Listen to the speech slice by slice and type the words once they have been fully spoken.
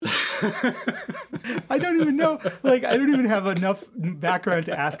I don't even know. Like, I don't even have enough background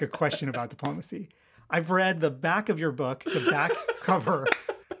to ask a question about diplomacy. I've read the back of your book, the back cover.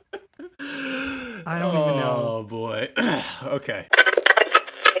 I don't even know. Oh, boy. Okay.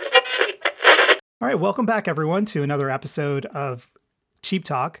 All right, welcome back, everyone, to another episode of Cheap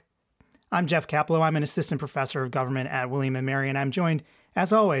Talk. I'm Jeff Kaplow. I'm an assistant professor of government at William & Mary, and I'm joined,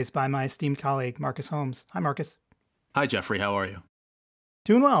 as always, by my esteemed colleague, Marcus Holmes. Hi, Marcus. Hi, Jeffrey. How are you?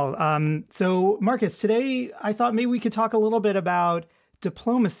 Doing well. So, Marcus, today I thought maybe we could talk a little bit about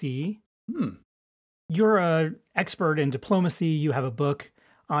diplomacy. You're an expert in diplomacy. You have a book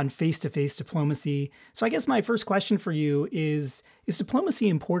on face-to-face diplomacy. So I guess my first question for you is diplomacy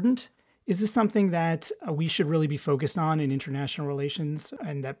important? Is this something that we should really be focused on in international relations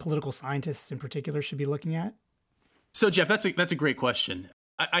and that political scientists in particular should be looking at? So, Jeff, that's a great question.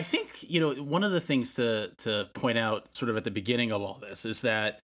 I think, one of the things to point out sort of at the beginning of all this is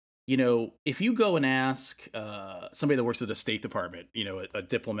that, if you go and ask somebody that works at the State Department, a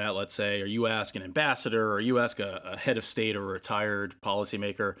diplomat, let's say, or you ask an ambassador, or you ask a head of state or a retired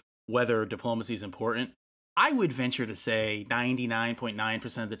policymaker whether diplomacy is important, I would venture to say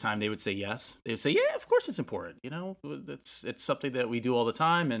 99.9% of the time they would say yes. They would say, yeah, of course it's important. It's something that we do all the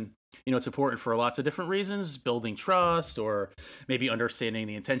time. And, it's important for lots of different reasons, building trust or maybe understanding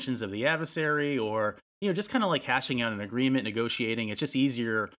the intentions of the adversary or, just kind of like hashing out an agreement, negotiating. It's just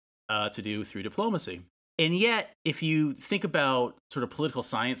easier to do through diplomacy. And yet, if you think about sort of political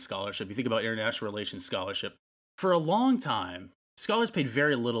science scholarship, you think about international relations scholarship, for a long time, scholars paid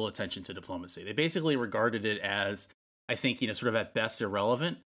very little attention to diplomacy. They basically regarded it as, I think, sort of at best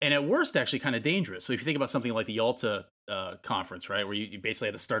irrelevant, and at worst actually kind of dangerous. So if you think about something like the Yalta conference, right, where you basically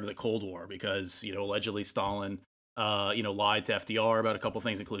had the start of the Cold War because, allegedly Stalin, lied to FDR about a couple of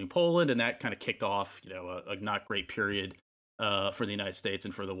things, including Poland, and that kind of kicked off, a not great period for the United States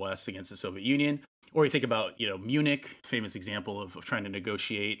and for the West against the Soviet Union. Or you think about, Munich, famous example of trying to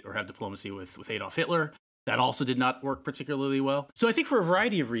negotiate or have diplomacy with Adolf Hitler. That also did not work particularly well. So I think for a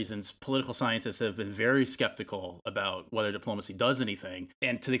variety of reasons, political scientists have been very skeptical about whether diplomacy does anything.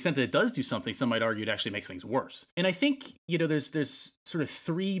 And to the extent that it does do something, some might argue it actually makes things worse. And I think, there's sort of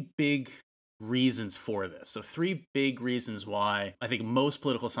three big reasons for this. So three big reasons why I think most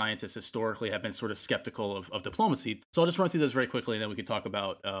political scientists historically have been sort of skeptical of diplomacy. So I'll just run through those very quickly, and then we can talk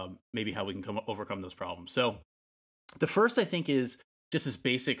about maybe how we can overcome those problems. So the first, I think, is just this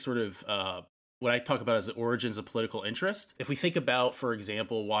basic sort of what I talk about as the origins of political interest. If we think about, for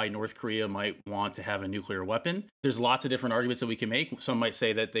example, why North Korea might want to have a nuclear weapon, there's lots of different arguments that we can make. Some might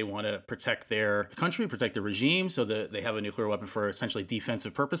say that they want to protect their country, protect their regime, so that they have a nuclear weapon for essentially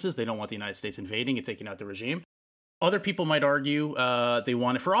defensive purposes. They don't want the United States invading and taking out the regime. Other people might argue they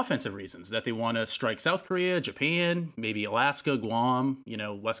want it for offensive reasons, that they want to strike South Korea, Japan, maybe Alaska, Guam,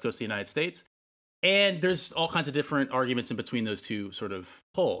 west coast of the United States. And there's all kinds of different arguments in between those two sort of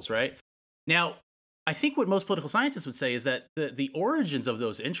poles, right? Now, I think what most political scientists would say is that the origins of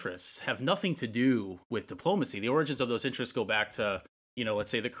those interests have nothing to do with diplomacy. The origins of those interests go back to, let's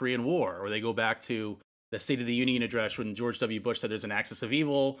say the Korean War, or they go back to the State of the Union address when George W. Bush said there's an axis of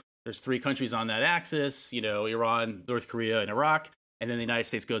evil. There's three countries on that axis, Iran, North Korea, and Iraq. And then the United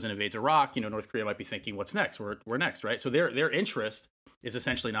States goes and invades Iraq. North Korea might be thinking, what's next? We're next, right? So their interest is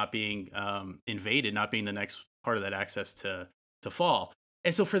essentially not being invaded, not being the next part of that axis to fall.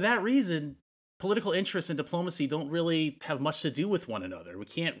 And so for that reason, political interests and diplomacy don't really have much to do with one another. We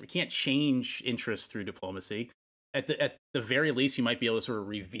can't change interests through diplomacy. At the very least, you might be able to sort of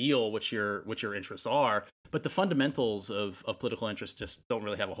reveal what your interests are, but the fundamentals of political interest just don't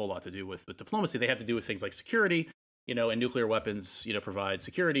really have a whole lot to do with diplomacy. They have to do with things like security, and nuclear weapons, provide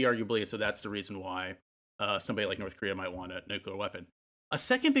security, arguably, and so that's the reason why somebody like North Korea might want a nuclear weapon. A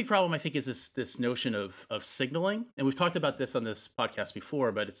second big problem, I think, is this notion of signaling. And we've talked about this on this podcast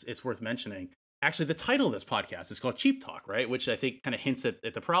before, but it's worth mentioning. Actually, the title of this podcast is called Cheap Talk, right? Which I think kind of hints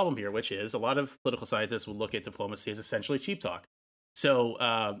at the problem here, which is a lot of political scientists would look at diplomacy as essentially cheap talk.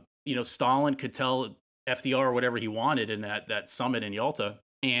 So, Stalin could tell FDR whatever he wanted in that summit in Yalta,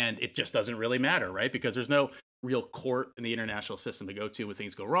 and it just doesn't really matter, right? Because there's no real court in the international system to go to when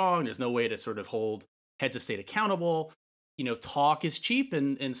things go wrong. There's no way to sort of hold heads of state accountable. Talk is cheap.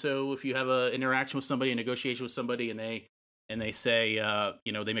 And so if you have an interaction with somebody, a negotiation with somebody, and they say,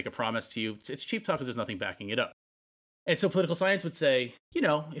 they make a promise to you, it's cheap talk because there's nothing backing it up. And so political science would say,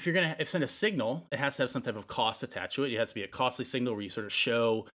 if you're going to send a signal, it has to have some type of cost attached to it. It has to be a costly signal where you sort of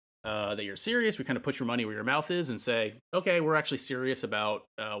show that you're serious. We kind of put your money where your mouth is and say, okay, we're actually serious about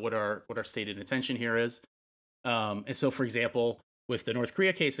what our stated intention here is. And so, for example, with the North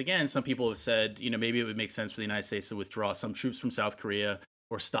Korea case, again, some people have said, maybe it would make sense for the United States to withdraw some troops from South Korea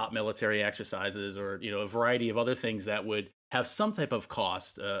stop military exercises, or a variety of other things that would have some type of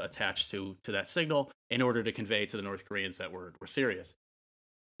cost attached to that signal in order to convey to the North Koreans that we're serious.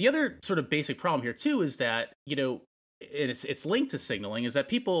 The other sort of basic problem here too is that it's linked to signaling, is that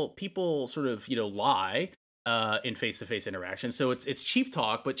people sort of lie in face-to-face interaction. So it's cheap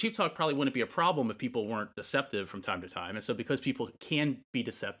talk, but cheap talk probably wouldn't be a problem if people weren't deceptive from time to time. And so because people can be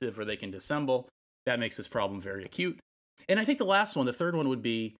deceptive, or they can dissemble, that makes this problem very acute. And I think the third one would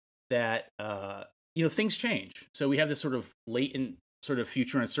be that things change. So we have this sort of latent sort of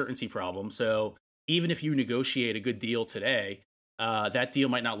future uncertainty problem. So even if you negotiate a good deal today, that deal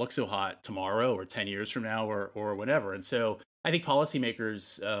might not look so hot tomorrow or 10 years from now or whatever. And so I think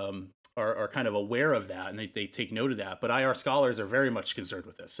policymakers are kind of aware of that, and they take note of that. But IR scholars are very much concerned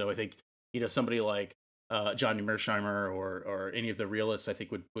with this. So I think somebody like John Mearsheimer or any of the realists, I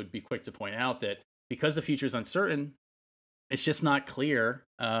think would be quick to point out that because the future is uncertain, it's just not clear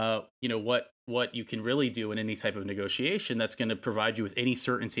what you can really do in any type of negotiation that's going to provide you with any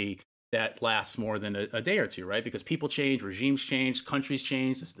certainty that lasts more than a day or two, right? Because people change, regimes change, countries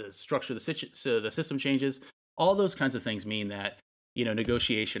change, the structure of the system changes. All those kinds of things mean that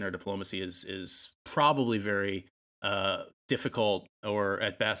negotiation or diplomacy is probably very difficult, or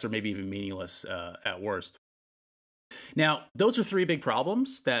at best, or maybe even meaningless at worst. Now, those are three big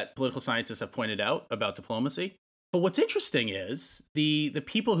problems that political scientists have pointed out about diplomacy. But what's interesting is the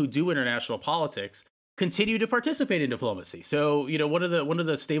people who do international politics continue to participate in diplomacy. So, one of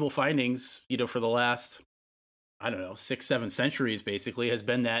the stable findings, for the last, 6-7 centuries, basically, has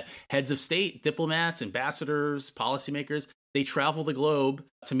been that heads of state, diplomats, ambassadors, policymakers, they travel the globe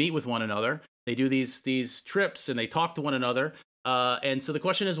to meet with one another. They do these trips and they talk to one another. And so the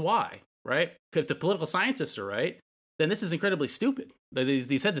question is why, right? If the political scientists are right, then this is incredibly stupid.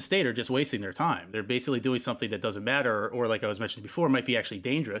 These heads of state are just wasting their time. They're basically doing something that doesn't matter, or like I was mentioning before, might be actually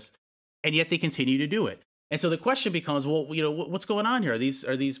dangerous, and yet they continue to do it. And so the question becomes, well, what's going on here? Are these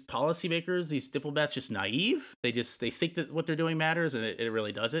policymakers, these diplomats, just naive? They think that what they're doing matters, and it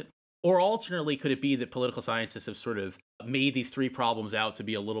really doesn't. Or alternately, could it be that political scientists have sort of made these three problems out to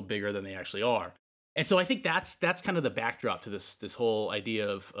be a little bigger than they actually are? And so I think that's kind of the backdrop to this whole idea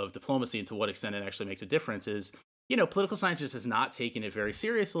of diplomacy, and to what extent it actually makes a difference is, political science just has not taken it very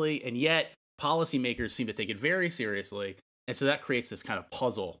seriously, and yet policymakers seem to take it very seriously. And so that creates this kind of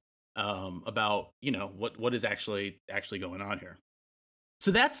puzzle about, what is actually going on here.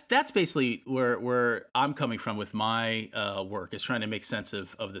 So that's basically where I'm coming from with my work, is trying to make sense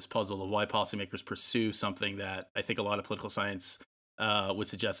of this puzzle of why policymakers pursue something that I think a lot of political science would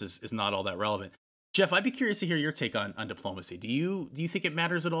suggest is not all that relevant. Jeff, I'd be curious to hear your take on diplomacy. Do you think it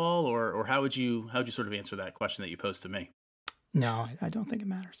matters at all, or how would you sort of answer that question that you posed to me? No, I don't think it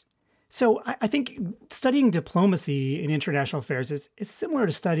matters. So I think studying diplomacy in international affairs is similar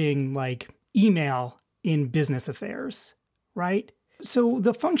to studying like email in business affairs, right? So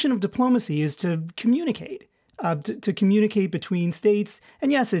the function of diplomacy is to communicate, to communicate between states.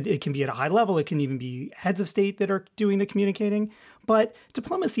 And yes, it can be at a high level. It can even be heads of state that are doing the communicating. But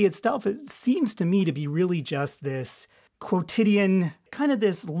diplomacy itself, it seems to me to be really just this quotidian, kind of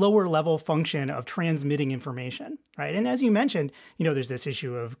this lower level function of transmitting information, right? And as you mentioned, there's this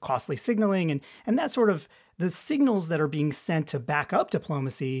issue of costly signaling and that sort of the signals that are being sent to back up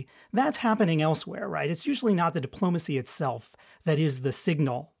diplomacy, that's happening elsewhere, right? It's usually not the diplomacy itself that is the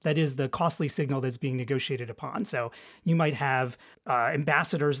signal, that is the costly signal that's being negotiated upon. So you might have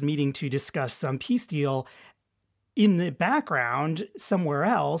ambassadors meeting to discuss some peace deal. In the background, somewhere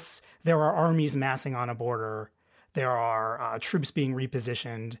else, there are armies massing on a border. There are troops being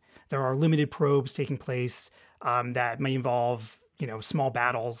repositioned. There are limited probes taking place that may involve, small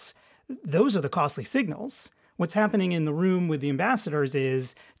battles. Those are the costly signals. What's happening in the room with the ambassadors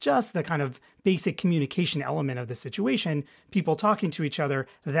is just the kind of basic communication element of the situation, people talking to each other.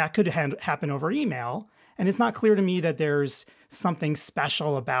 That could happen over email. And it's not clear to me that there's something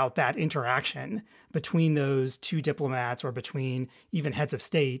special about that interaction between those two diplomats or between even heads of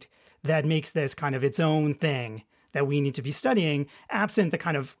state that makes this kind of its own thing that we need to be studying, absent the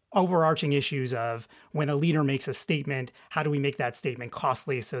kind of overarching issues of when a leader makes a statement, how do we make that statement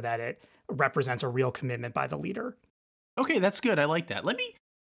costly so that it represents a real commitment by the leader? Okay, that's good. I like that. Let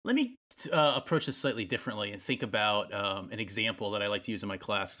me approach this slightly differently and think about an example that I like to use in my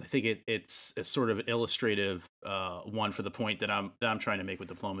classes. I think it's a sort of an illustrative one for the point that I'm trying to make with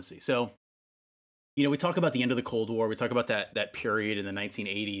diplomacy. So, we talk about the end of the Cold War. We talk about that period in the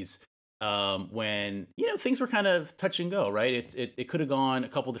 1980s when things were kind of touch and go, right? It could have gone a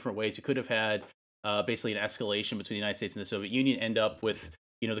couple different ways. You could have had basically an escalation between the United States and the Soviet Union, end up with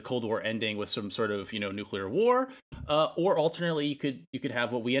the Cold War ending with some sort of nuclear war, or alternately you could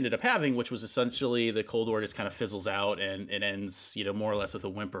have what we ended up having, which was essentially the Cold War just kind of fizzles out and it ends more or less with a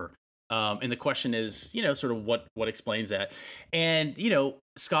whimper. And the question is, sort of what explains that. And,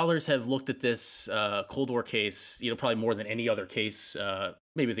 scholars have looked at this Cold War case, probably more than any other case,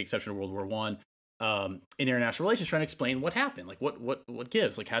 maybe with the exception of World War One, in international relations, trying to explain what happened, like what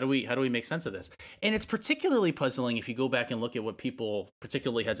gives, like how do we make sense of this? And it's particularly puzzling if you go back and look at what people,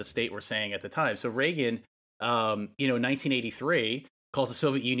 particularly heads of state, were saying at the time. So Reagan, in 1983, calls the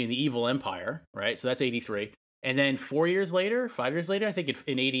Soviet Union the evil empire, right? So that's 83. And then 5 years later, I think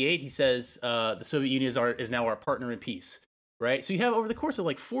in 88, he says the Soviet Union is now our partner in peace, right? So you have over the course of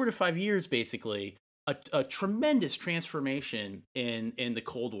like 4 to 5 years, basically, a tremendous transformation in the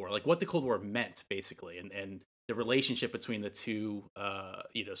Cold War, like what the Cold War meant, basically, and the relationship between the two,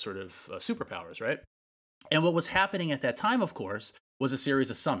 superpowers, right? And what was happening at that time, of course, was a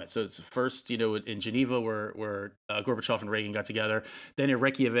series of summits. So it's first, in Geneva, where Gorbachev and Reagan got together, then in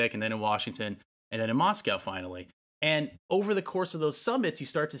Reykjavik, and then in Washington, and then in Moscow, finally. And over the course of those summits, you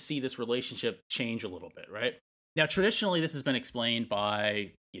start to see this relationship change a little bit, right? Now, traditionally, this has been explained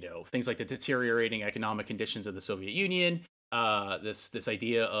by, things like the deteriorating economic conditions of the Soviet Union, this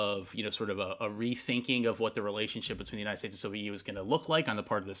idea of, sort of a rethinking of what the relationship between the United States and Soviet Union was going to look like on the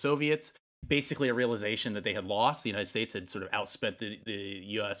part of the Soviets. Basically, a realization that they had lost. The United States had sort of outspent the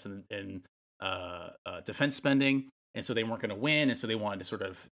U.S. in defense spending. And so they weren't going to win. And so they wanted to sort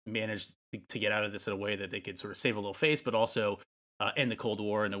of manage to get out of this in a way that they could sort of save a little face, but also end the Cold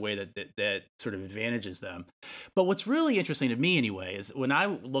War in a way that sort of advantages them. But what's really interesting to me anyway is when I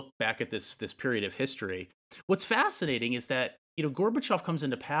look back at this period of history, what's fascinating is that, Gorbachev comes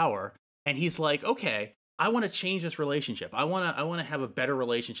into power and he's like, okay, I want to change this relationship. I want to have a better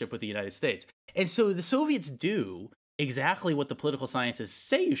relationship with the United States. And so the Soviets do exactly what the political scientists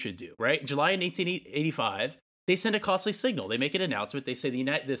say you should do, right? In July 1885, they send a costly signal. They make an announcement. They say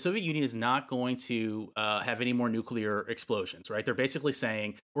the Soviet Union is not going to have any more nuclear explosions, right? They're basically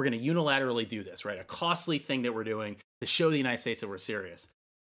saying we're going to unilaterally do this, right? A costly thing that we're doing to show the United States that we're serious.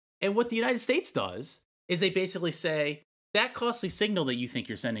 And what the United States does is they basically say that costly signal that you think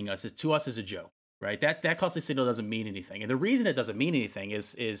you're sending us is a joke, right? That costly signal doesn't mean anything. And the reason it doesn't mean anything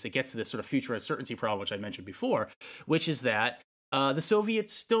is it gets to this sort of future uncertainty problem, which I mentioned before, which is that the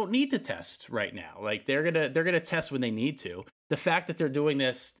Soviets don't need to test right now. Like they're gonna test when they need to. The fact that they're doing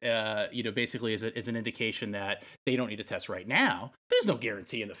this, basically is an indication that they don't need to test right now. There's no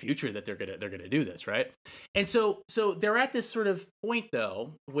guarantee in the future that they're gonna do this, right? And so they're at this sort of point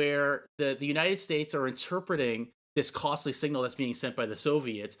though where the United States are interpreting this costly signal that's being sent by the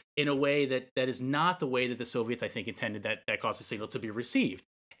Soviets in a way that is not the way that the Soviets, I think, intended that costly signal to be received.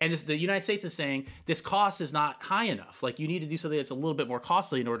 And the United States is saying this cost is not high enough. Like you need to do something that's a little bit more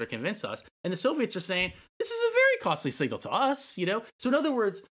costly in order to convince us. And the Soviets are saying this is a very costly signal to us. So in other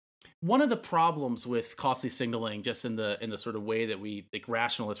words, one of the problems with costly signaling, just in the sort of way that we, like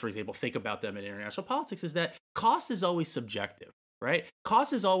rationalists, for example, think about them in international politics, is that cost is always subjective, right?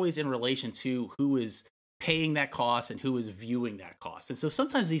 Cost is always in relation to who is paying that cost and who is viewing that cost. And so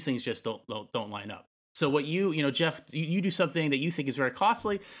sometimes these things just don't line up. So what Jeff, you do something that you think is very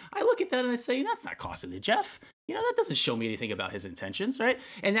costly. I look at that and I say, that's not costly to Jeff. That doesn't show me anything about his intentions, right?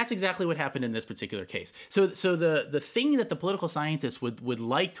 And that's exactly what happened in this particular case. So the thing that the political scientists would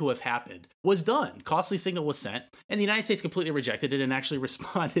like to have happened was done. Costly signal was sent, and the United States completely rejected it and actually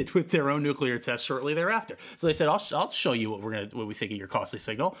responded with their own nuclear test shortly thereafter. So they said, I'll show you what we think of your costly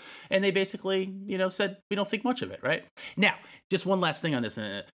signal. And they basically, said, we don't think much of it, right? Now, just one last thing on this.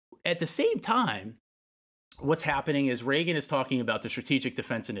 At the same time, what's happening is Reagan is talking about the Strategic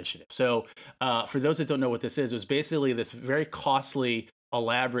Defense Initiative. So for those that don't know what this is, it was basically this very costly,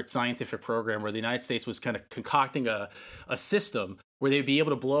 elaborate scientific program where the United States was kind of concocting a system where they'd be able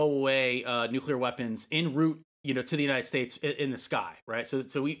to blow away nuclear weapons en route, to the United States in the sky, right? So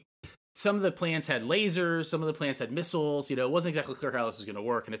some of the plans had lasers, some of the plans had missiles. It wasn't exactly clear how this was going to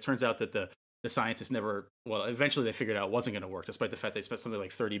work. And it turns out that the scientists eventually they figured out it wasn't going to work, despite the fact they spent something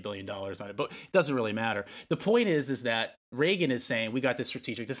like $30 billion on it. But it doesn't really matter. The point is that Reagan is saying, we got this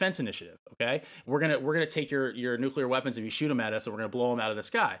Strategic Defense Initiative, okay? We're gonna take your nuclear weapons if you shoot them at us, and we're going to blow them out of the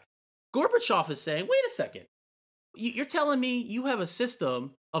sky. Gorbachev is saying, wait a second. You're telling me you have a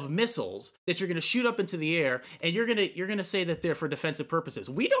system of missiles that you're going to shoot up into the air, and you're going to say that they're for defensive purposes.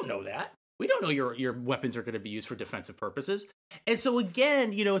 We don't know that. We don't know your weapons are going to be used for defensive purposes. And so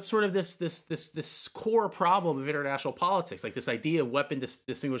again, it's sort of this core problem of international politics, like this idea of weapon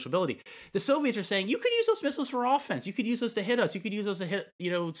distinguishability. The Soviets are saying you could use those missiles for offense. You could use those to hit us. You could use those to hit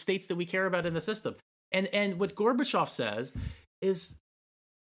states that we care about in the system. And what Gorbachev says is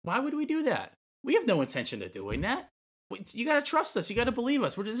Why would we do that? We have no intention of doing that. You got to trust us. You got to believe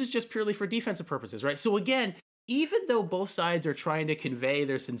us. This is just purely for defensive purposes, right? So again, even though both sides are trying to convey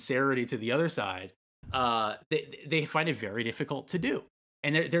their sincerity to the other side, they find it very difficult to do.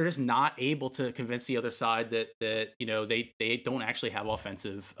 And they're just not able to convince the other side that they don't actually have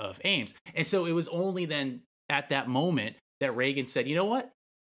offensive aims. And so it was only then at that moment that Reagan said, you know what?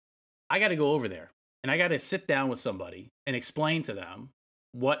 I got to go over there and I got to sit down with somebody and explain to them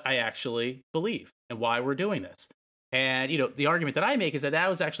what I actually believe and why we're doing this. And, the argument that I make is that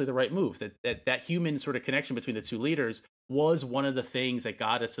was actually the right move, that human sort of connection between the two leaders was one of the things that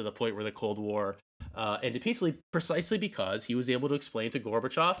got us to the point where the Cold War ended peacefully, precisely because he was able to explain to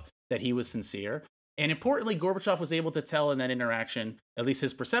Gorbachev that he was sincere. And importantly, Gorbachev was able to tell in that interaction, at least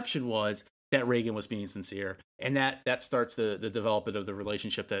his perception was, that Reagan was being sincere. And that starts the development of the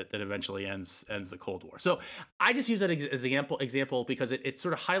relationship that eventually ends the Cold War. So I just use that as an example because it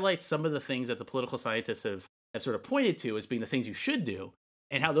sort of highlights some of the things that the political scientists have sort of pointed to as being the things you should do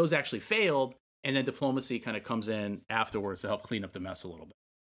and how those actually failed. And then diplomacy kind of comes in afterwards to help clean up the mess a little bit.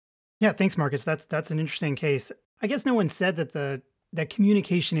 Yeah, thanks, Marcus. That's an interesting case. I guess no one said that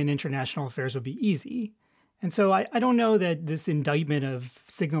communication in international affairs would be easy. And so I don't know that this indictment of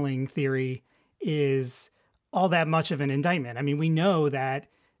signaling theory is all that much of an indictment. I mean, we know that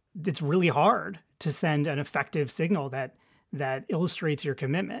it's really hard to send an effective signal that illustrates your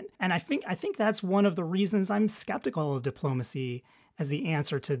commitment. And I think that's one of the reasons I'm skeptical of diplomacy as the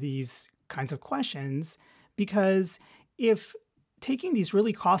answer to these kinds of questions, because if taking these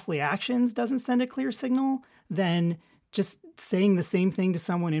really costly actions doesn't send a clear signal, then just saying the same thing to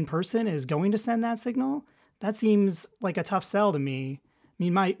someone in person is going to send that signal. That seems like a tough sell to me. I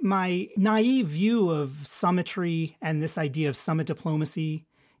mean, my naive view of summitry and this idea of summit diplomacy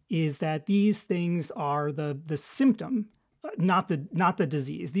is that these things are the symptom, not the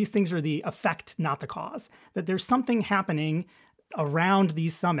disease. These things are the effect, not the cause. That there's something happening around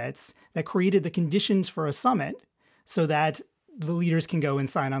these summits that created the conditions for a summit so that the leaders can go and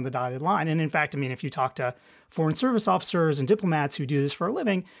sign on the dotted line. And in fact, I mean, if you talk to foreign service officers and diplomats who do this for a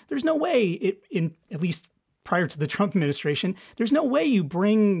living, there's no way at least prior to the Trump administration, there's no way you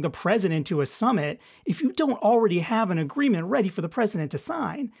bring the president to a summit if you don't already have an agreement ready for the president to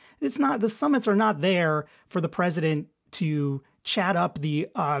sign. The summits are not there for the president to chat up the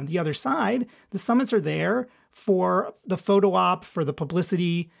other side. The summits are there for the photo op, for the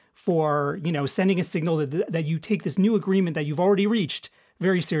publicity, for, sending a signal that you take this new agreement that you've already reached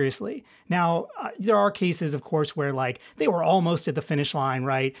very seriously. Now, there are cases, of course, where they were almost at the finish line,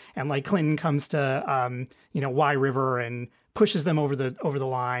 right? And Clinton comes to, Y River and pushes them over the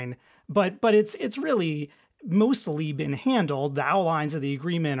line. But it's really mostly been handled. The outlines of the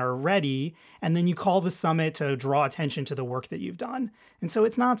agreement are ready. And then you call the summit to draw attention to the work that you've done. And so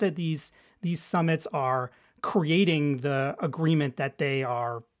it's not that these summits are creating the agreement that they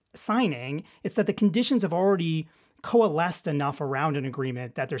are signing. It's that the conditions have already coalesced enough around an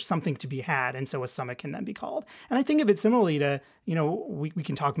agreement that there's something to be had, and so a summit can then be called. And I think of it similarly to, we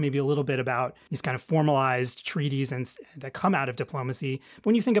can talk maybe a little bit about these kind of formalized treaties and that come out of diplomacy. But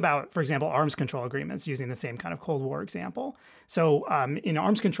when you think about, for example, arms control agreements, using the same kind of Cold War example. So in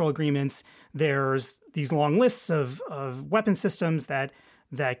arms control agreements, there's these long lists of weapon systems that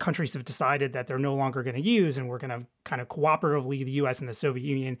countries have decided that they're no longer going to use, and we're going to kind of cooperatively, the U.S. and the Soviet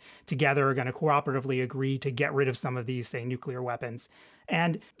Union together are going to cooperatively agree to get rid of some of these, say, nuclear weapons.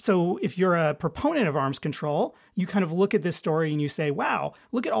 And so if you're a proponent of arms control, you kind of look at this story and you say, wow,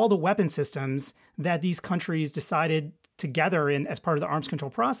 look at all the weapon systems that these countries decided together as part of the arms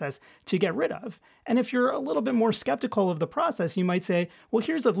control process to get rid of. And if you're a little bit more skeptical of the process, you might say, well,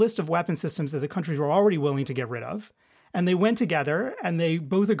 here's a list of weapon systems that the countries were already willing to get rid of. And they went together and they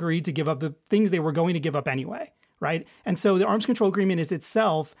both agreed to give up the things they were going to give up anyway, right? And so the arms control agreement is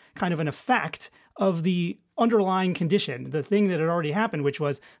itself kind of an effect of the underlying condition, the thing that had already happened, which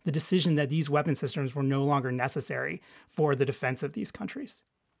was the decision that these weapon systems were no longer necessary for the defense of these countries.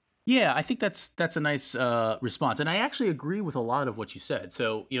 Yeah, I think that's a nice response. And I actually agree with a lot of what you said.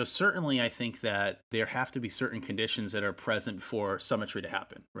 So, certainly I think that there have to be certain conditions that are present for summitry to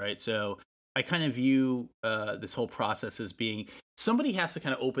happen, right? So I kind of view this whole process as being somebody has to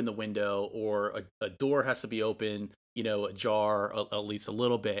kind of open the window, or a door has to be open, ajar at least a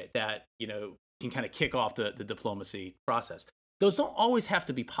little bit, that, can kind of kick off the diplomacy process. Those don't always have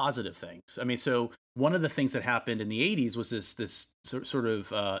to be positive things. I mean, so one of the things that happened in the 80s was this sort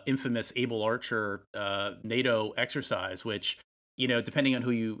of infamous Able Archer NATO exercise, which, depending on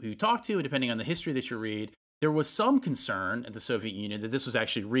who you talk to, and depending on the history that you read, there was some concern in the Soviet Union that this was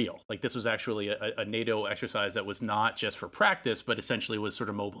actually real. Like this was actually a NATO exercise that was not just for practice, but essentially was sort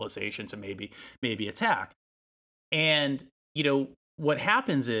of mobilization to maybe attack. And, what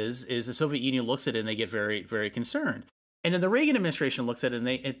happens is the Soviet Union looks at it and they get very, very concerned. And then the Reagan administration looks at it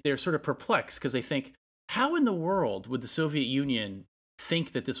and they're sort of perplexed because they think, how in the world would the Soviet Union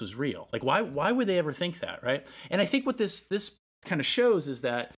think that this was real? Like, why would they ever think that, right? And I think what this kind of shows is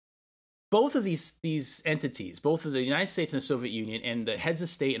that both of these entities, both of the United States and the Soviet Union, and the heads of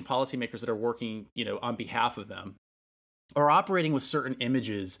state and policymakers that are working, on behalf of them, are operating with certain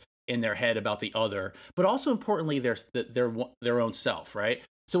images in their head about the other, but also importantly, their own self, right?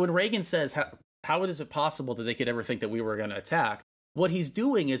 So when Reagan says, how is it possible that they could ever think that we were going to attack? What he's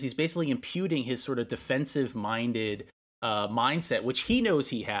doing is he's basically imputing his sort of defensive-minded mindset, which he knows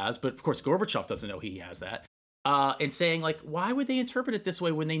he has, but of course Gorbachev doesn't know he has that, and saying like, why would they interpret it this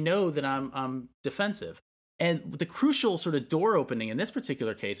way when they know that I'm defensive? And the crucial sort of door opening in this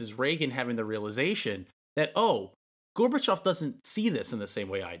particular case is Reagan having the realization that, Gorbachev doesn't see this in the same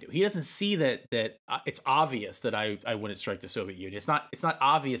way I do. He doesn't see that it's obvious that I wouldn't strike the Soviet Union. It's not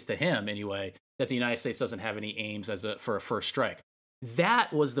obvious to him anyway that the United States doesn't have any aims for a first strike.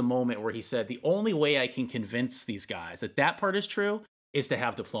 That was the moment where he said, the only way I can convince these guys that part is true is to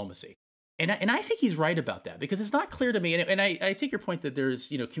have diplomacy. And I think he's right about that, because it's not clear to me. And I take your point that there's,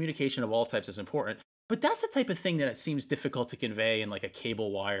 communication of all types is important, but that's the type of thing that it seems difficult to convey in like a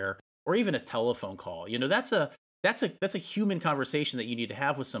cable wire or even a telephone call. That's a human conversation that you need to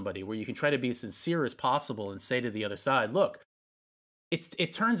have with somebody where you can try to be as sincere as possible and say to the other side, look,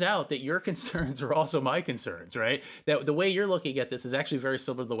 it turns out that your concerns are also my concerns, right? That the way you're looking at this is actually very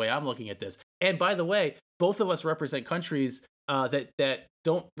similar to the way I'm looking at this. And by the way, both of us represent countries that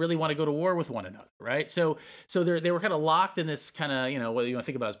don't really want to go to war with one another, right? So they were kind of locked in this kind of, whether you want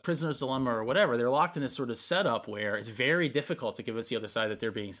to think about it as prisoner's dilemma or whatever, they're locked in this sort of setup where it's very difficult to convince the other side that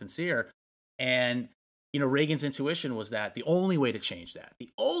they're being sincere. And Reagan's intuition was that the only way to change that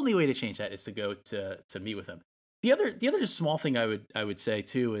is to go to meet with him. The other just small thing I would say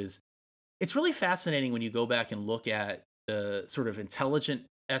too is it's really fascinating when you go back and look at the sort of intelligence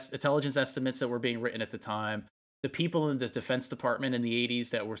estimates that were being written at the time, the people in the Defense Department in the 80s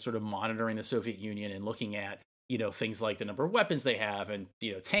that were sort of monitoring the Soviet Union and looking at things like the number of weapons they have and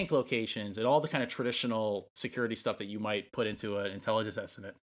tank locations and all the kind of traditional security stuff that you might put into an intelligence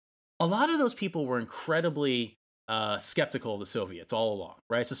estimate. A lot of those people were incredibly skeptical of the Soviets all along,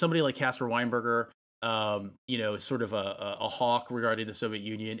 right? So somebody like Caspar Weinberger, sort of a hawk regarding the Soviet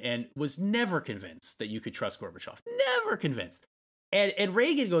Union and was never convinced that you could trust Gorbachev. Never convinced. And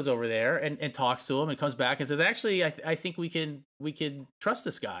Reagan goes over there and talks to him and comes back and says, actually, I think we can trust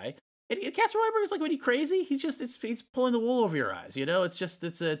this guy. And Caspar Weinberger's like, what, are you crazy? He's pulling the wool over your eyes.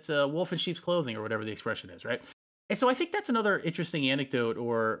 It's a wolf in sheep's clothing or whatever the expression is, right? And so I think that's another interesting anecdote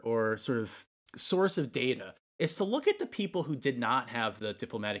or sort of source of data is to look at the people who did not have the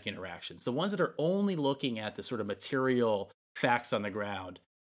diplomatic interactions, the ones that are only looking at the sort of material facts on the ground,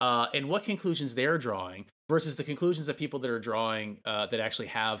 and what conclusions they're drawing versus the conclusions of people that are drawing that actually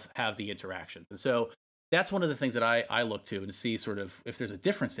have the interactions. And so that's one of the things that I look to see sort of if there's a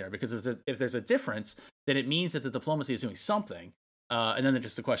difference there, because if there's a difference, then it means that the diplomacy is doing something. And then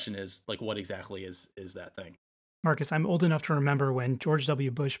just the question is, like, what exactly is that thing? Marcus, I'm old enough to remember when George W.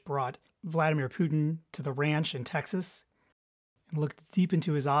 Bush brought Vladimir Putin to the ranch in Texas and looked deep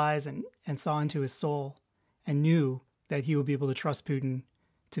into his eyes and saw into his soul and knew that he would be able to trust Putin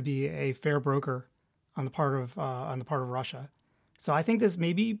to be a fair broker on the part of Russia. So I think this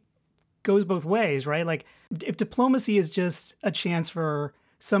maybe goes both ways, right? Like, if diplomacy is just a chance for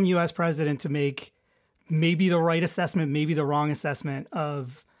some U.S. president to make maybe the right assessment, maybe the wrong assessment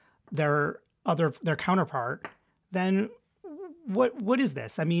of their counterpart, then what is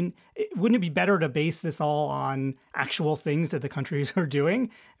this? I mean, wouldn't it be better to base this all on actual things that the countries are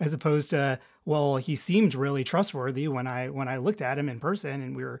doing, as opposed to, well, he seemed really trustworthy when I looked at him in person,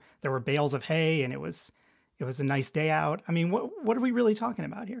 and there were bales of hay, and it was a nice day out. I mean, what are we really talking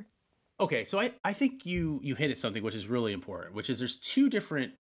about here? Okay, so I think you hit at something which is really important, which is there's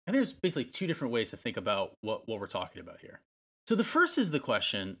basically two different ways to think about what we're talking about here. So the first is the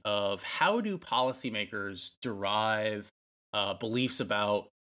question of how do policymakers derive beliefs about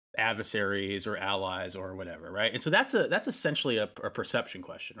adversaries or allies or whatever, right? And so that's essentially a perception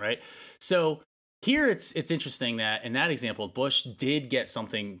question, right? So here it's interesting that in that example, Bush did get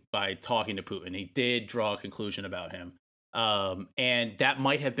something by talking to Putin. He did draw a conclusion about him, and that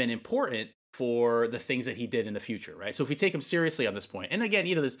might have been important for the things that he did in the future, right? So if we take him seriously on this point, and again,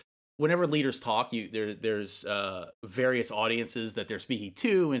 there's whenever leaders talk, there's various audiences that they're speaking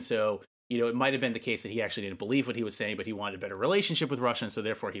to, and so it might have been the case that he actually didn't believe what he was saying, but he wanted a better relationship with Russia, and so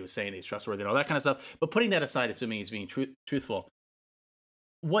therefore he was saying that he's trustworthy and all that kind of stuff. But putting that aside, assuming he's being truthful,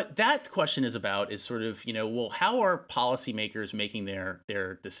 what that question is about is sort of, well, how are policymakers making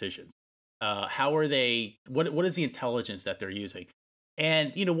their decisions? How are they? What is the intelligence that they're using?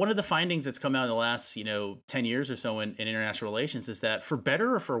 And, one of the findings that's come out in the last, 10 years or so in international relations is that for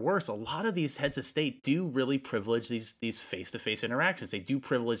better or for worse, a lot of these heads of state do really privilege these face-to-face interactions. They do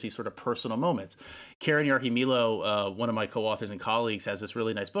privilege these sort of personal moments. Karen Yarhimilo, one of my co-authors and colleagues, has this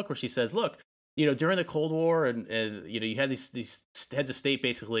really nice book where she says, look, during the Cold War and you had these heads of state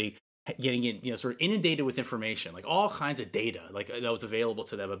basically getting in, sort of inundated with information, like all kinds of data, like that was available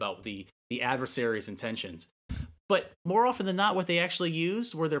to them about the adversary's intentions. But more often than not, what they actually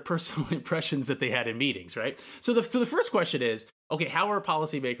used were their personal impressions that they had in meetings, right? So the first question is, okay, how are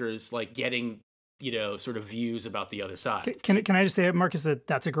policymakers like getting, sort of views about the other side? Can I just say, Marcus,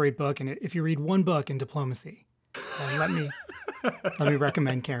 that's a great book, and if you read one book in diplomacy, let me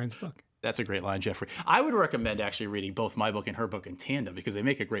recommend Karen's book. That's a great line, Jeffrey. I would recommend actually reading both my book and her book in tandem because they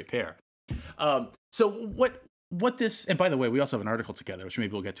make a great pair. So what this, and by the way, we also have an article together, which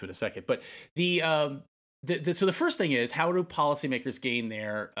maybe we'll get to in a second. But so the first thing is, how do policymakers gain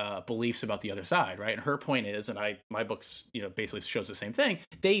their beliefs about the other side, right? And her point is, and my books, basically shows the same thing.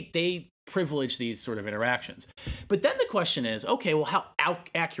 They privilege these sort of interactions. But then the question is, okay, well, how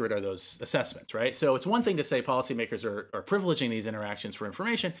accurate are those assessments, right? So it's one thing to say policymakers are privileging these interactions for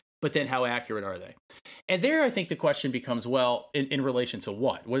information, but then how accurate are they? And there, I think the question becomes, well, in relation to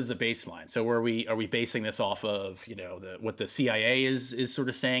what? What is the baseline? So are we basing this off of, what the CIA is sort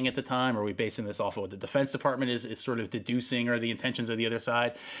of saying at the time? Are we basing this off of what the Defense Department is sort of deducing or the intentions of the other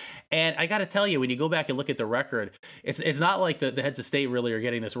side? And I got to tell you, when you go back and look at the record, it's not like the heads of state really are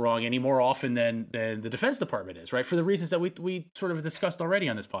getting this wrong any more often than the Defense Department is, right? For the reasons that we sort of discussed already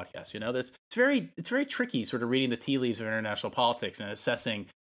on this podcast. It's very tricky sort of reading the tea leaves of international politics and assessing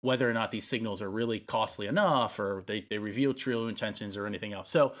whether or not these signals are really costly enough or they reveal true intentions or anything else.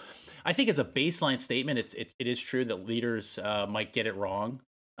 So I think as a baseline statement, it is true that leaders might get it wrong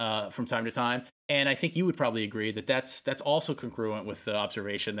from time to time. And I think you would probably agree that that's also congruent with the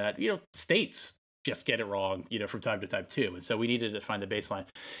observation that, states just get it wrong, from time to time too. And so we needed to find the baseline.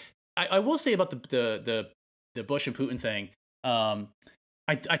 I will say about the Bush and Putin thing,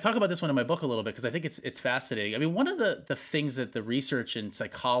 I talk about this one in my book a little bit because I think it's fascinating. I mean, one of the things that the research in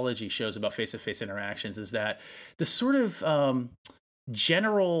psychology shows about face-to-face interactions is that the sort of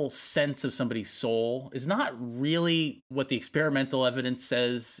general sense of somebody's soul is not really what the experimental evidence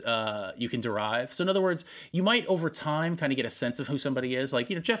says you can derive. So in other words, you might over time kind of get a sense of who somebody is. Like,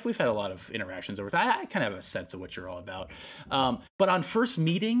 Jeff, we've had a lot of interactions over time. I kind of have a sense of what you're all about. But on first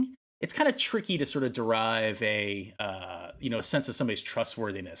meeting, it's kind of tricky to sort of derive a sense of somebody's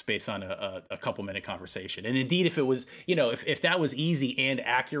trustworthiness based on a couple minute conversation. And indeed, if it was, if that was easy and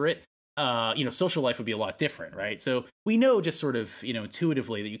accurate, social life would be a lot different, right? So we know just sort of,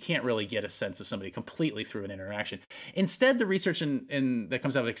 intuitively that you can't really get a sense of somebody completely through an interaction. Instead, the research that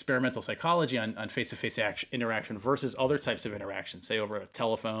comes out of experimental psychology on face-to-face interaction versus other types of interaction, say over a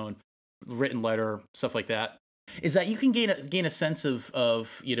telephone, written letter, stuff like that, is that you can gain a sense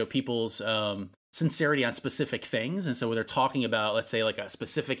of people's sincerity on specific things. And so when they're talking about, let's say, like a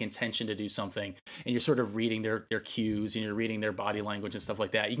specific intention to do something, and you're sort of reading their cues and you're reading their body language and stuff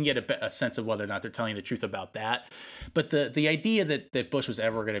like that, you can get a sense of whether or not they're telling the truth about that. But the idea that Bush was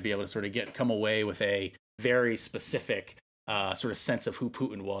ever going to be able to sort of come away with a very specific sort of sense of who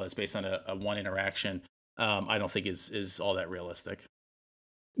Putin was based on a one interaction, I don't think is all that realistic.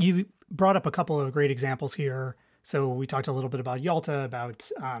 You brought up a couple of great examples here. So we talked a little bit about Yalta, about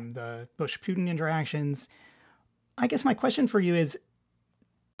the Bush-Putin interactions. I guess my question for you is,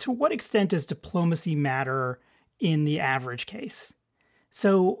 to what extent does diplomacy matter in the average case?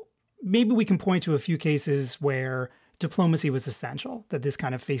 So maybe we can point to a few cases where diplomacy was essential, that this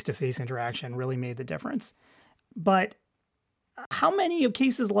kind of face-to-face interaction really made the difference. But how many of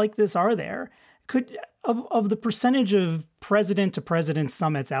cases like this are there? Of the percentage of president-to-president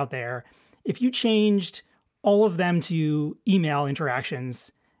summits out there, if you changed all of them to email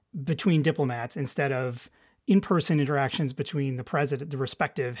interactions between diplomats instead of in-person interactions between the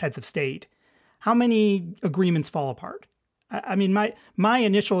respective heads of state, how many agreements fall apart? I mean, my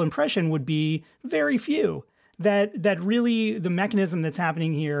initial impression would be very few. That really the mechanism that's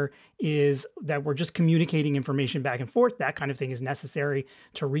happening here is that we're just communicating information back and forth. That kind of thing is necessary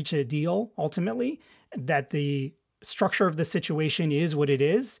to reach a deal ultimately, that the structure of the situation is what it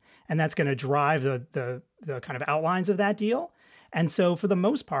is, and that's going to drive the kind of outlines of that deal. And so for the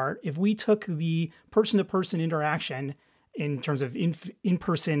most part, if we took the person-to-person interaction in terms of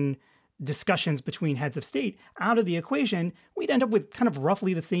in-person discussions between heads of state out of the equation, we'd end up with kind of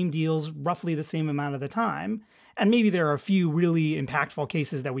roughly the same deals, roughly the same amount of the time. And maybe there are a few really impactful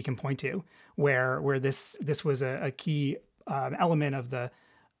cases that we can point to where this was a key element of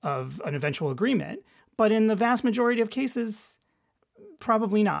an eventual agreement. But in the vast majority of cases,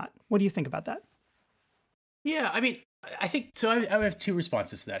 probably not. What do you think about that? Yeah, I mean, I think so. I have two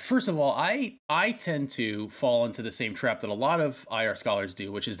responses to that. First of all, I tend to fall into the same trap that a lot of IR scholars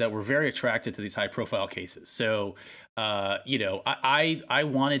do, which is that we're very attracted to these high profile cases. So, I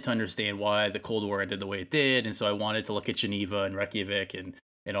wanted to understand why the Cold War ended the way it did, and so I wanted to look at Geneva and Reykjavik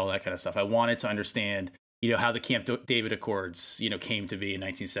and all that kind of stuff. I wanted to understand, how the Camp David Accords, came to be in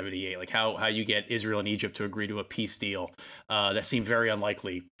 1978, like how you get Israel and Egypt to agree to a peace deal that seemed very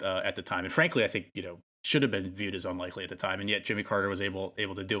unlikely at the time, and frankly, I think should have been viewed as unlikely at the time, and yet Jimmy Carter was able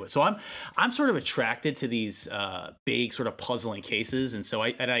to do it. So I'm sort of attracted to these big sort of puzzling cases, and so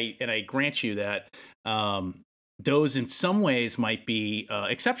I grant you that those in some ways might be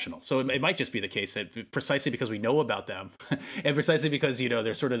exceptional. So it might just be the case that precisely because we know about them, and precisely because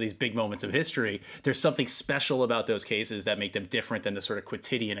they're sort of these big moments of history, there's something special about those cases that make them different than the sort of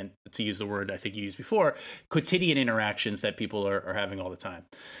quotidian, and to use the word I think you used before, quotidian interactions that people are having all the time.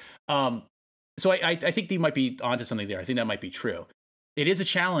 So I think you might be onto something there. I think that might be true. It is a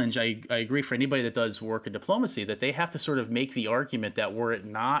challenge, I agree, for anybody that does work in diplomacy, that they have to sort of make the argument that were it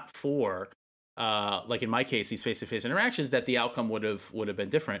not for, like in my case, these face-to-face interactions, that the outcome would have been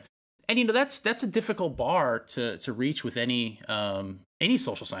different. And that's a difficult bar to reach with any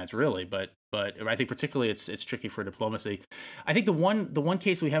social science, really. But I think particularly it's tricky for diplomacy. I think the one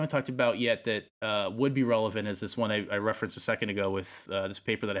case we haven't talked about yet that would be relevant is this one I referenced a second ago with this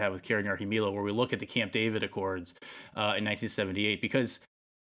paper that I have with Karen Yarhimila, where we look at the Camp David Accords in 1978, because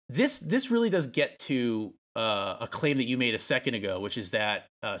this really does get to a claim that you made a second ago, which is that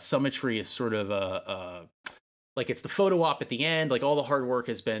summitry is sort of like it's the photo op at the end, like all the hard work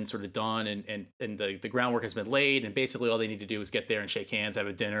has been sort of done and the groundwork has been laid, and basically all they need to do is get there and shake hands, have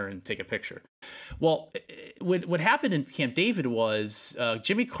a dinner, and take a picture. Well, what happened in Camp David was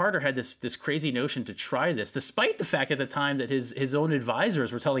Jimmy Carter had this crazy notion to try this, despite the fact at the time that his own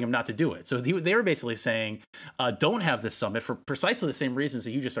advisors were telling him not to do it. So they were basically saying, don't have this summit for precisely the same reasons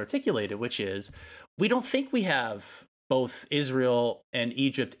that you just articulated, which is we don't think we have both Israel and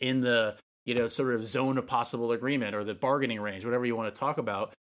Egypt in the sort of zone of possible agreement or the bargaining range, whatever you want to talk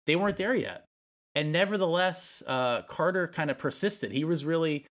about. They weren't there yet. And nevertheless, Carter kind of persisted.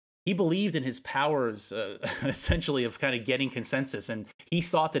 He believed in his powers, essentially, of kind of getting consensus. And he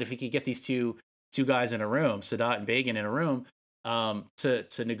thought that if he could get these two guys in a room, Sadat and Begin in a room,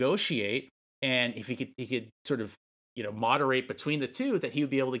 to negotiate, and if he could sort of, moderate between the two, that he would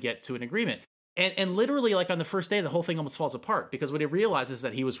be able to get to an agreement. And literally, like on the first day, the whole thing almost falls apart, because what he realizes is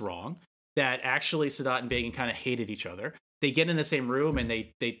that he was wrong, that actually Sadat and Begin kind of hated each other. They get in the same room and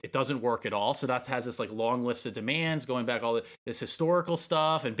it doesn't work at all. Sadat has this like long list of demands going back this historical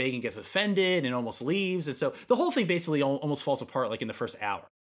stuff, and Begin gets offended and almost leaves. And so the whole thing basically almost falls apart like in the first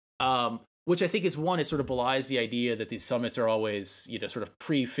hour, which I think is one, it sort of belies the idea that these summits are always, sort of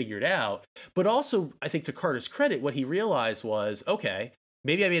pre-figured out. But also, I think to Carter's credit, what he realized was, okay,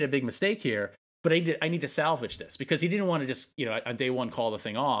 maybe I made a big mistake here, but I need to salvage this, because he didn't want to just, on day one call the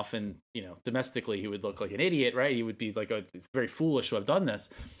thing off, and, domestically he would look like an idiot, right? He would be like, it's very foolish to have done this.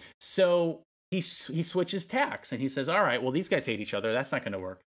 So he switches tacks and he says, all right, well, these guys hate each other. That's not going to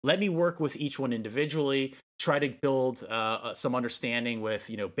work. Let me work with each one individually, try to build some understanding with,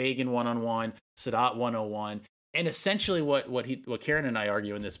 Begin one-on-one, Sadat one-on-one. And essentially what Karen and I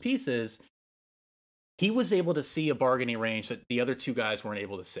argue in this piece is he was able to see a bargaining range that the other two guys weren't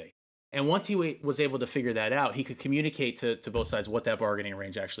able to see. And once he was able to figure that out, he could communicate to both sides what that bargaining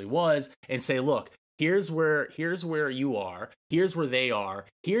range actually was, and say, look, here's where you are, here's where they are,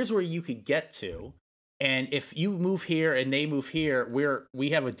 here's where you could get to. And if you move here and they move here,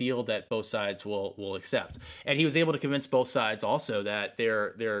 we have a deal that both sides will accept. And he was able to convince both sides also that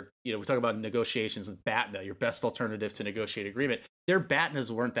they're we talk about negotiations with BATNA, your best alternative to negotiate agreement. Their BATNAs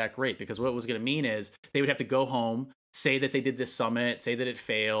weren't that great, because what it was going to mean is they would have to go home, say that they did this summit, say that it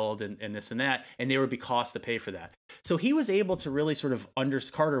failed, and this and that, and there would be costs to pay for that. So he was able to really sort of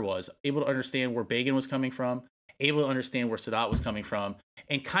Carter was able to understand where Begin was coming from, able to understand where Sadat was coming from,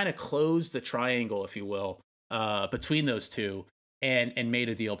 and kind of close the triangle, if you will, between those two, and made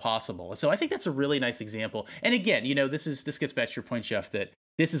a deal possible. And so I think that's a really nice example. And again, this gets back to your point, Jeff, that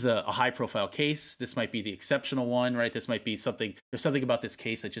this is a high profile case. This might be the exceptional one, right? This might be there's something about this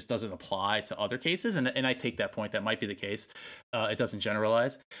case that just doesn't apply to other cases. And I take that point. That might be the case. It doesn't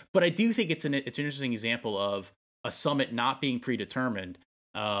generalize. But I do think it's an interesting example of a summit not being predetermined,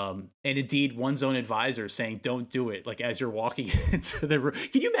 And indeed, one's own advisor saying, "Don't do it." Like as you're walking into the room,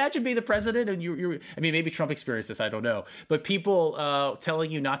 can you imagine being the president and I mean, maybe Trump experienced this, I don't know, but people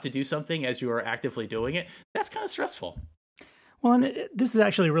telling you not to do something as you are actively doing it, that's kind of stressful. Well, and this is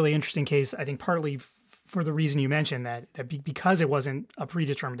actually a really interesting case, I think, partly for the reason you mentioned that because it wasn't a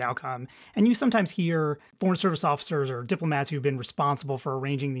predetermined outcome. And you sometimes hear Foreign Service officers or diplomats who've been responsible for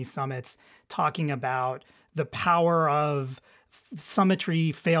arranging these summits talking about the power of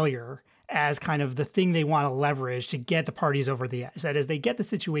summitry failure as kind of the thing they want to leverage to get the parties over the edge. That is, they get the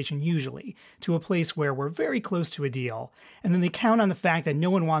situation usually to a place where we're very close to a deal, and then they count on the fact that no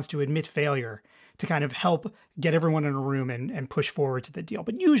one wants to admit failure to kind of help get everyone in a room and push forward to the deal.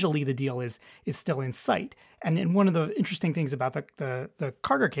 But usually the deal is still in sight. And one of the interesting things about the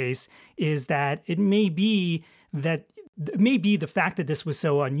Carter case is that it may be the fact that this was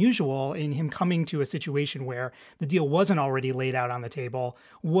so unusual in him coming to a situation where the deal wasn't already laid out on the table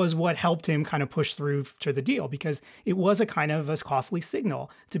was what helped him kind of push through to the deal, because it was a kind of a costly signal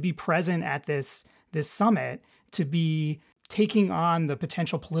to be present at this summit, to be taking on the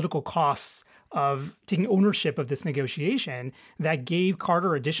potential political costs of taking ownership of this negotiation that gave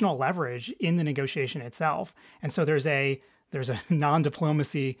Carter additional leverage in the negotiation itself. And so there's a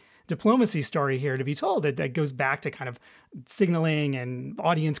non-diplomacy story here to be told that goes back to kind of signaling and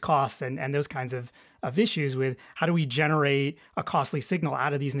audience costs and those kinds of issues with how do we generate a costly signal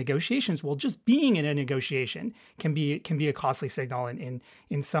out of these negotiations? Well, just being in a negotiation can be a costly signal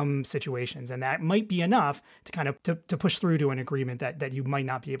in some situations. And that might be enough to kind of to push through to an agreement that you might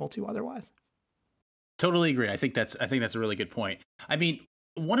not be able to otherwise. Totally agree. I think that's a really good point. I mean,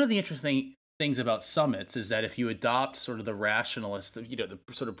 one of the interesting things about summits is that if you adopt sort of the rationalist, the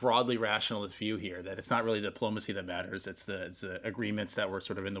sort of broadly rationalist view here, that it's not really diplomacy that matters, it's the agreements that were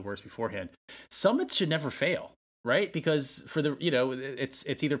sort of in the works beforehand. Summits should never fail, right? Because for the, it's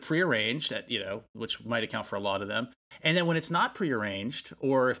either prearranged at, which might account for a lot of them. And then when it's not prearranged,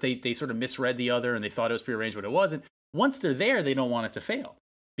 or if they sort of misread the other and they thought it was prearranged, but it wasn't, once they're there, they don't want it to fail,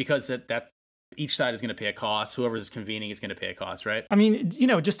 because that's each side is going to pay a cost. Whoever's convening is going to pay a cost, right? I mean,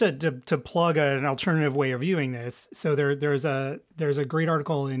 just to plug an alternative way of viewing this. So there's a great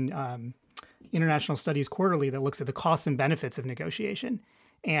article in International Studies Quarterly that looks at the costs and benefits of negotiation.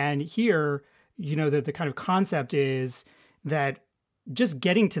 And here, the kind of concept is that just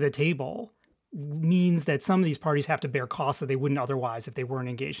getting to the table means that some of these parties have to bear costs that they wouldn't otherwise if they weren't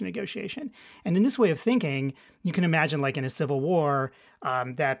engaged in negotiation. And in this way of thinking, you can imagine, like in a civil war,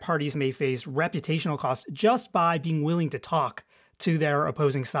 that parties may face reputational costs just by being willing to talk to their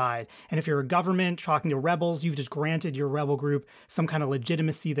opposing side. And if you're a government talking to rebels, you've just granted your rebel group some kind of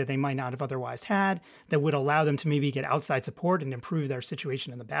legitimacy that they might not have otherwise had, that would allow them to maybe get outside support and improve their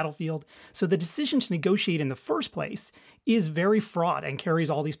situation in the battlefield. So the decision to negotiate in the first place is very fraught and carries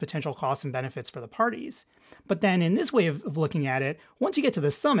all these potential costs and benefits for the parties. But then in this way of looking at it, once you get to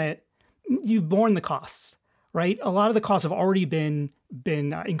the summit, you've borne the costs, right? A lot of the costs have already been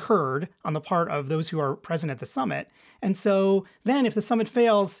incurred on the part of those who are present at the summit. And so then if the summit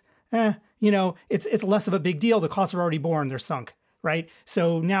fails, it's less of a big deal. The costs are already borne, they're sunk, right?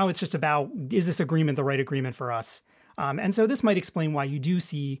 So now it's just about, is this agreement the right agreement for us? And so this might explain why you do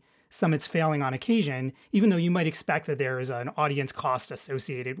see summits failing on occasion, even though you might expect that there is an audience cost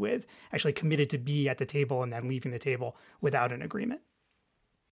associated with actually committed to be at the table and then leaving the table without an agreement.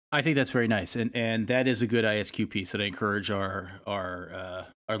 I think that's very nice, and that is a good ISQ piece that I encourage our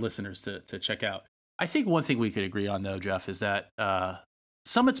listeners to check out. I think one thing we could agree on, though, Jeff, is that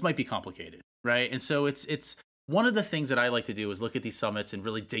summits might be complicated, right? And so it's one of the things that I like to do is look at these summits and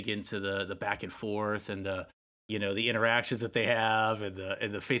really dig into the back and forth and the interactions that they have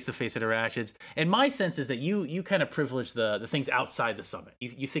and the face-to-face interactions. And my sense is that you kind of privilege the things outside the summit.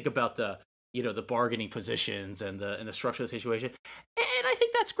 You think about the bargaining positions and the structure of the situation. And I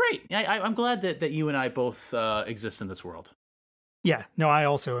think that's great. I'm glad that you and I both exist in this world. Yeah, no, I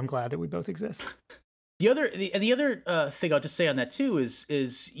also am glad that we both exist. The other thing I'll just say on that too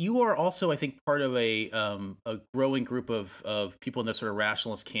is you are also, I think, part of a growing group of people in this sort of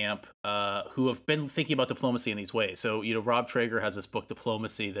rationalist camp who have been thinking about diplomacy in these ways. So, Rob Traeger has this book,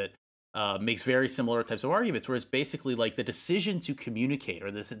 Diplomacy, that makes very similar types of arguments, where it's basically like the decision to communicate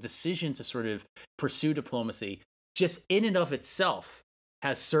or this decision to sort of pursue diplomacy just in and of itself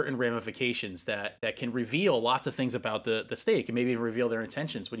has certain ramifications that can reveal lots of things about the state. It can maybe even reveal their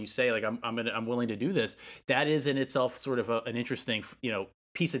intentions. When you say, like, I'm willing to do this, that is in itself sort of an interesting,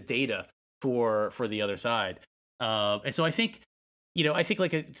 piece of data for the other side. And so I think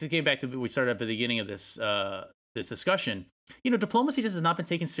like to get back to what we started at the beginning of this discussion, diplomacy just has not been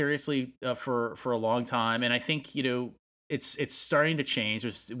taken seriously for a long time. And I think, it's starting to change.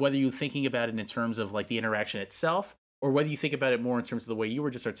 Whether you're thinking about it in terms of like the interaction itself, or whether you think about it more in terms of the way you were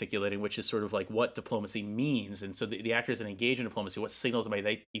just articulating, which is sort of like what diplomacy means. And so the actors that engage in diplomacy, what signals might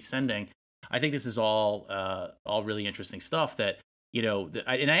they be sending? I think this is all really interesting stuff that,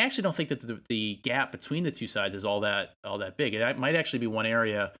 and I actually don't think that the gap between the two sides is all that big. It might actually be one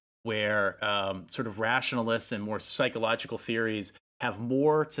area where sort of rationalists and more psychological theories have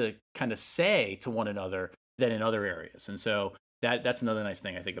more to kind of say to one another than in other areas. And so that's another nice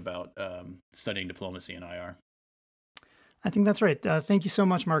thing I think about studying diplomacy in IR. I think that's right. Thank you so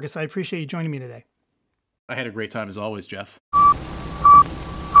much, Marcus. I appreciate you joining me today. I had a great time as always, Jeff.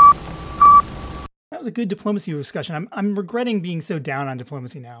 That was a good diplomacy discussion. I'm regretting being so down on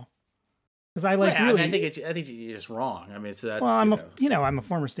diplomacy now, because I like really. I think you're just wrong. I mean, so that's I'm I'm a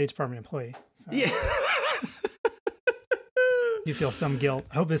former State Department employee. So. Yeah. You feel some guilt.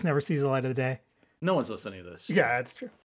 I hope this never sees the light of the day. No one's listening to this. Yeah, that's true.